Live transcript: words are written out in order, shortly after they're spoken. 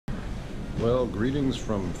Well, greetings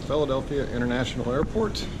from Philadelphia International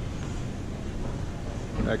Airport.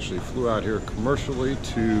 Actually flew out here commercially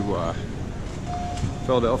to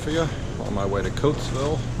Philadelphia on my way to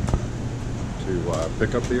Coatesville to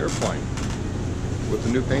pick up the airplane with the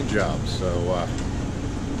new paint job. So I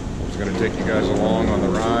was going to take you guys along on the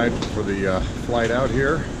ride for the flight out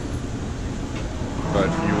here, but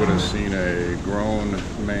you would have seen a grown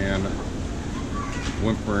man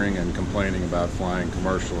whimpering and complaining about flying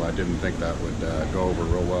commercial. I didn't think that would go over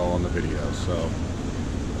real well on the video, so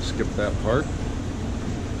skip that part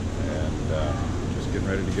and just getting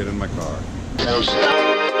ready to get in my car.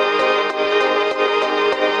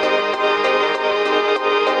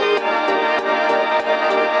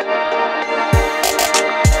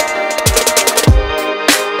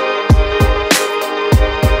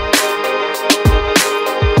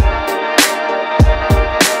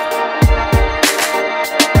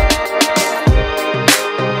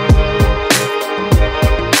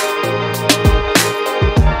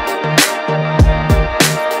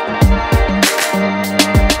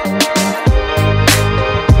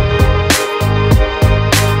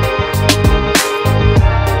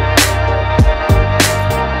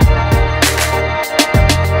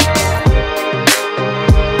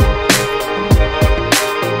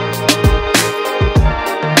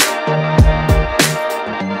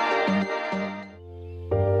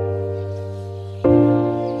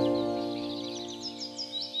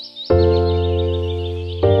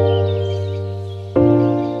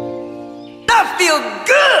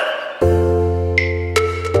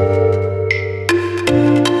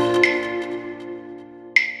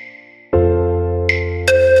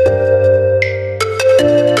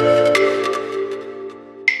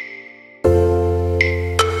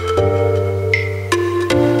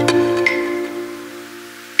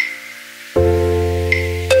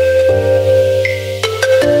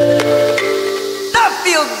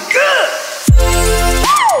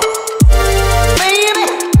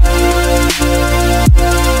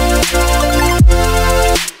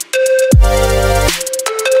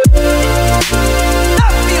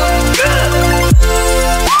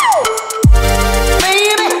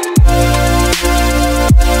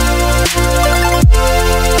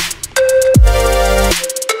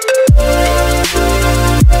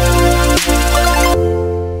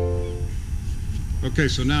 Okay,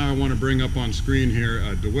 so now I want to bring up on screen here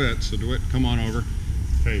DeWitt. So DeWitt, come on over.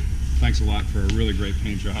 Hey, thanks a lot for a really great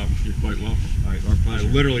paint job. You're quite welcome. I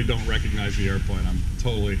literally don't recognize the airplane. I'm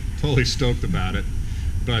totally stoked about it.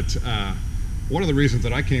 But one of the reasons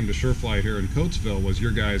that I came to SureFlight here in Coatesville was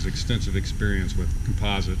your guys' extensive experience with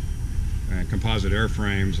composite and composite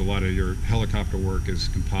airframes. A lot of your helicopter work is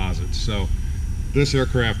composite. So this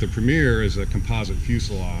aircraft, the Premier, is a composite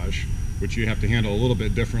fuselage, which you have to handle a little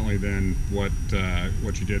bit differently than what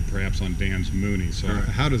you did perhaps on Dan's Mooney. So Correct.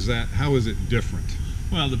 how is it different?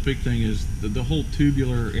 Well, the big thing is the whole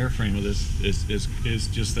tubular airframe of this is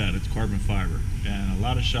just that. It's carbon fiber. And a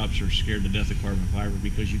lot of shops are scared to death of carbon fiber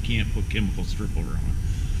because you can't put chemical strip over on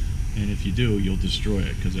it. And if you do, you'll destroy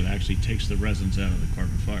it because it actually takes the resins out of the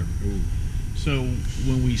carbon fiber. Ooh. So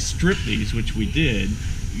when we strip these, which we did,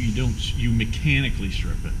 you mechanically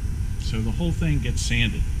strip it. So the whole thing gets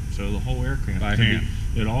sanded. So the whole aircraft By hand.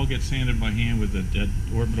 It all gets sanded by hand with a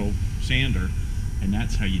orbital sander, and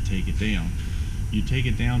that's how you take it down. You take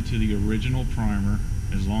it down to the original primer,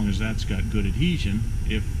 as long as that's got good adhesion.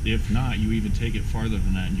 If not, you even take it farther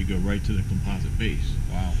than that and you go right to the composite base.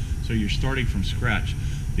 Wow. So you're starting from scratch.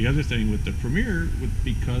 The other thing with the Premier,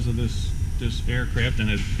 because of this aircraft and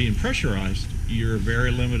it being pressurized, you're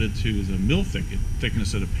very limited to the mil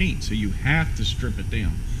thickness of the paint, so you have to strip it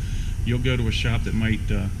down. You'll go to a shop that might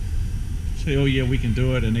say, oh yeah, we can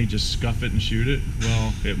do it, and they just scuff it and shoot it.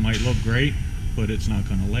 Well, it might look great, but it's not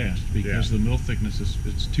going to last because the mil thickness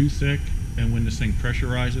it's too thick, and when this thing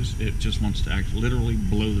pressurizes, it just wants to literally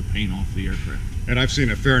blow the paint off the aircraft. And I've seen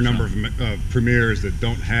a fair number of Premiers that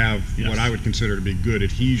don't have Yes. what I would consider to be good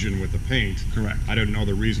adhesion with the paint. Correct. I don't know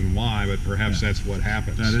the reason why, but perhaps that's what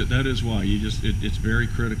happens. That is why it's very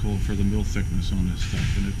critical for the mil thickness on this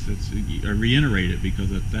stuff, and I reiterate it because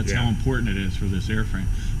that's how important it is for this airframe.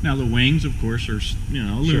 Now the wings, of course, are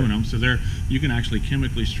aluminum, so you can actually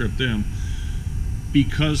chemically strip them.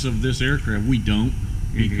 Because of this aircraft, we don't,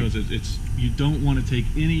 because you don't want to take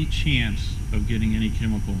any chance of getting any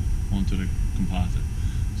chemical onto the composite.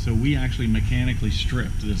 So we actually mechanically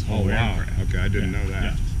stripped this whole aircraft. Okay, I didn't know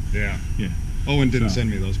that. Yeah. Owen didn't send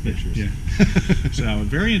me those pictures. Yeah. So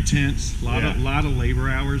very intense. Lot of labor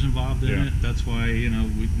hours involved in it. That's why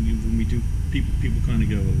when we do people kind of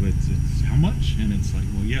go, it's how much? And it's like,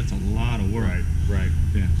 well, yeah, it's a lot of work. Right.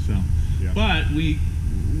 Yeah. So, but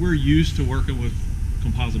we're used to working with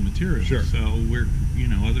composite materials. Sure. So we're, you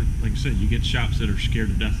know, like I said, you get shops that are scared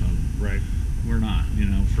to death of it. Right. We're not. You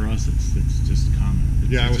know, for us, it's just common.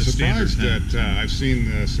 Yeah, I was a standard surprised thing. that I've seen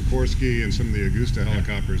the Sikorsky and some of the Augusta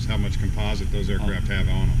helicopters, how much composite those aircraft have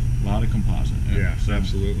on them. A lot of composite. Yeah,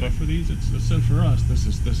 absolutely. But for these, so for us, this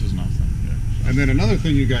is nothing. Yeah. And then another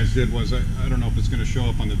thing you guys did was, I don't know if it's going to show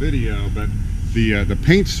up on the video, but the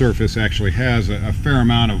paint surface actually has a fair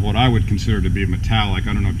amount of what I would consider to be metallic.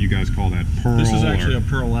 I don't know if you guys call that pearl. This is actually a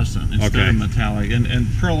pearlescent instead of metallic. And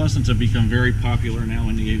pearlescents have become very popular now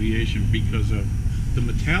in the aviation because of the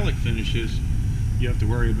metallic finishes. You have to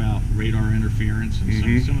worry about radar interference,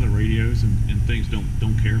 and some of the radios and things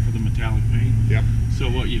don't care for the metallic paint. Yep. So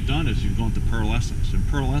what you've done is you've gone to pearlescents, and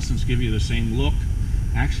pearlescents give you the same look.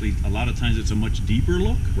 Actually, a lot of times it's a much deeper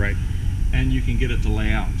look. Right. And you can get it to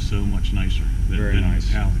lay out so much nicer than nice.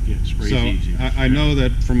 Metallic. Yeah, it sprays easier. I know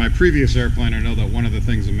that from my previous airplane, I know that one of the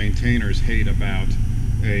things the maintainers hate about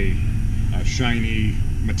a shiny,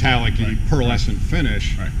 metallic-y, pearlescent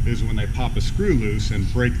finish is when they pop a screw loose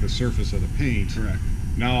and break the surface of the paint. Correct.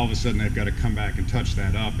 Now all of a sudden they've got to come back and touch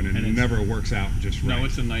that up, and it never works out just right. No,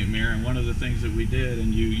 it's a nightmare. And one of the things that we did,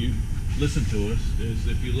 and you listened to us, is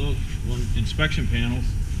if you look on inspection panels,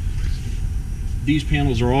 these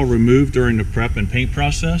panels are all removed during the prep and paint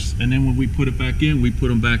process, and then when we put it back in, we put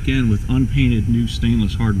them back in with unpainted new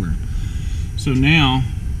stainless hardware. So now,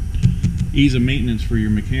 ease of maintenance for your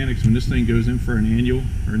mechanics, when this thing goes in for an annual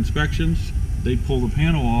or inspections, they pull the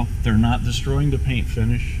panel off, they're not destroying the paint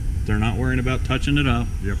finish, they're not worrying about touching it up.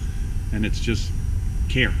 Yep. And it's just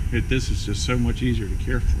care. This is just so much easier to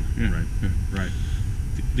care for. Yeah. Right. Yeah. Right.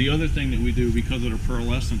 The other thing that we do because of the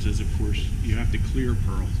pearlescence is, of course, you have to clear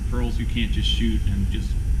pearls. Pearls you can't just shoot and just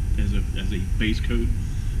as a base coat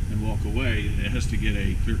and walk away. It has to get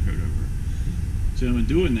a clear coat over it. So in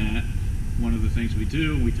doing that, one of the things we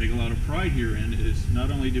do, and we take a lot of pride here in, is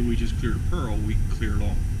not only do we just clear the pearl, we clear it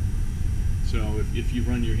all. So if you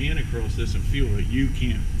run your hand across this and feel it, you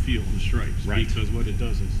can't feel the stripes. Right. Because what it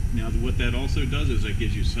does is, now what that also does is it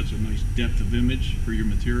gives you such a nice depth of image for your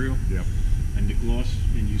material. Yep. And the gloss,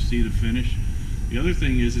 and you see the finish. The other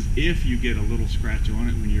thing is if you get a little scratch on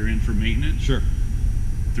it when you're in for maintenance, sure,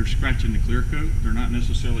 they're scratching the clear coat. They're not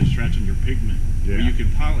necessarily scratching your pigment. Yeah. Where you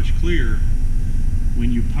can polish clear,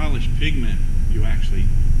 when you polish pigment, you actually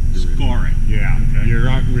scar it. Yeah. Okay. You're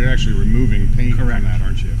actually removing paint from that,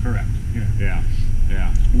 aren't you? Correct. Yeah. Yeah.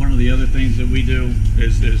 Yeah. One of the other things that we do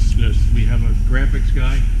is we have a graphics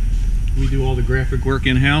guy. We do all the graphic work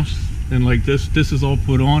in-house. And like this is all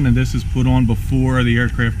put on, and this is put on before the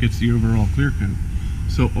aircraft gets the overall clear coat.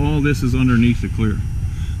 So all this is underneath the clear.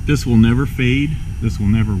 This will never fade. This will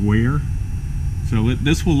never wear. So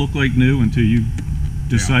this will look like new until you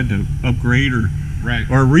decide to upgrade or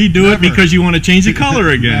redo it because you want to change the color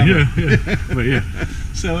again. Yeah. But yeah.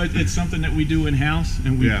 So it's something that we do in-house,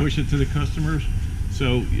 and we push it to the customers.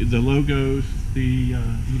 So the logos,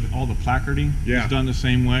 all the placarding is done the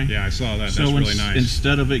same way. Yeah, I saw that. So that's really nice.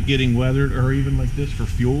 Instead of it getting weathered, or even like this for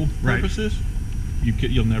fuel purposes,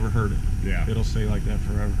 you'll never hurt it. Yeah, it'll stay like that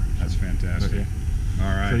forever. That's fantastic. Yeah.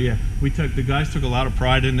 All right. So yeah, the guys took a lot of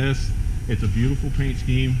pride in this. It's a beautiful paint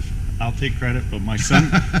scheme. I'll take credit, but my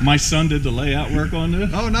son did the layout work on this.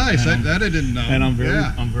 Oh, nice. That I didn't know. And I'm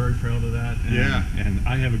very proud of that. And, and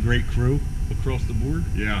I have a great crew across the board.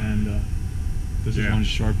 Yeah. And this is one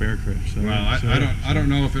sharp aircraft. So, well, I don't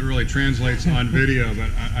know if it really translates on video, but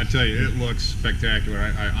I tell you, it looks spectacular.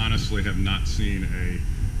 I honestly have not seen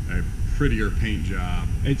a prettier paint job.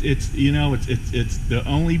 It's the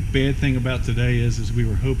only bad thing about today is we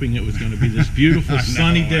were hoping it was going to be this beautiful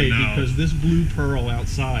sunny day, because this blue pearl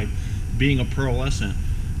outside, being a pearlescent,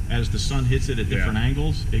 as the sun hits it at different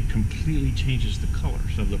angles, it completely changes the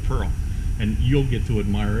colors of the pearl. And you'll get to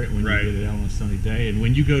admire it when you get it out on a sunny day. And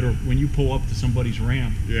when you pull up to somebody's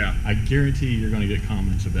ramp, I guarantee you're going to get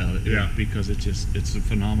comments about it. Yeah. Because it's a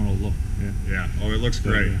phenomenal look. Yeah. Oh, it looks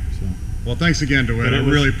great. So. Well, thanks again, DeWitt. I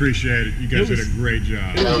really appreciate it. You guys did a great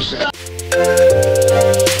job.